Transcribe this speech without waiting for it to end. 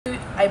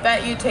I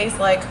bet you taste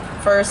like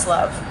first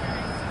love.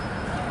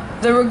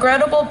 The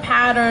regrettable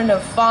pattern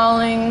of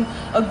falling,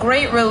 a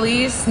great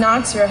release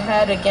knocks your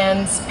head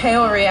against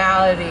pale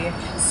reality.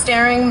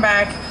 Staring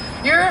back,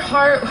 your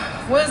heart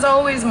was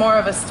always more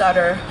of a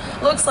stutter.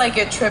 Looks like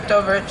it tripped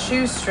over its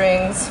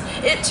shoestrings.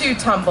 It too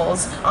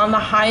tumbles on the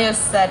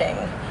highest setting.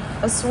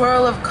 A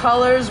swirl of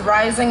colors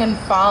rising and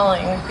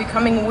falling,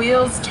 becoming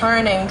wheels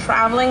turning,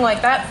 traveling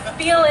like that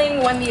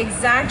feeling when the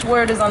exact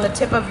word is on the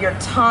tip of your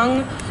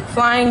tongue,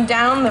 flying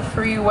down the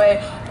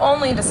freeway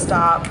only to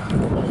stop.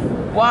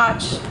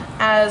 Watch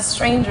as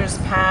strangers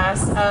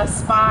pass, a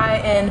spy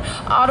in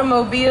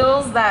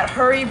automobiles that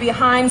hurry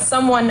behind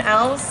someone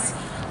else,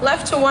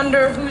 left to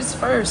wonder who's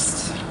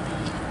first.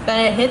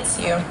 Then it hits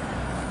you.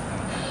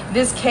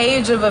 This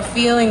cage of a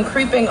feeling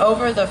creeping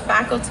over the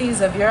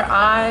faculties of your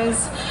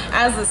eyes.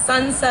 As the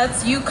sun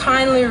sets, you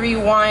kindly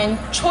rewind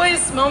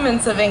choice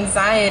moments of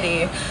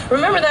anxiety.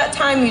 Remember that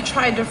time you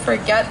tried to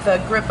forget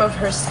the grip of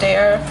her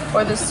stare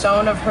or the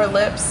stone of her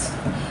lips?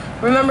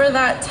 Remember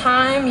that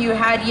time you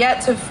had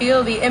yet to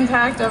feel the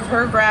impact of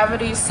her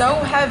gravity so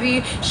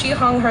heavy she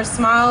hung her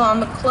smile on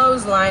the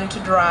clothesline to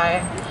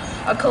dry.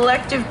 A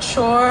collective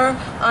chore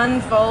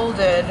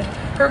unfolded.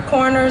 Her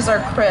corners are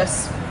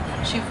crisp.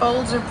 She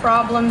folds her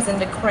problems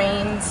into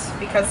cranes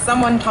because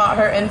someone taught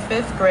her in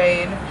 5th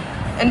grade.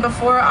 And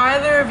before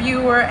either of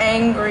you were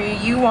angry,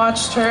 you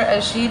watched her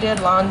as she did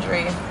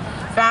laundry.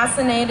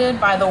 Fascinated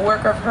by the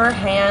work of her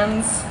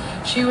hands,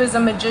 she was a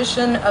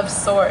magician of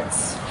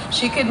sorts.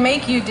 She could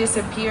make you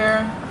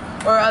disappear,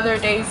 or other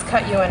days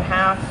cut you in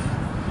half.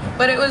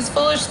 But it was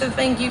foolish to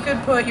think you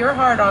could put your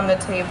heart on the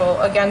table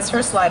against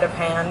her sleight of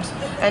hand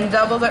and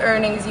double the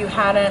earnings you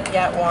hadn't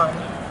yet won.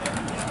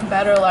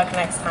 Better luck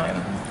next time.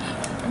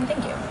 And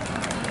thank you.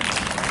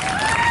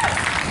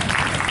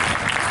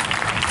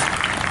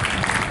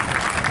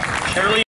 Shirley.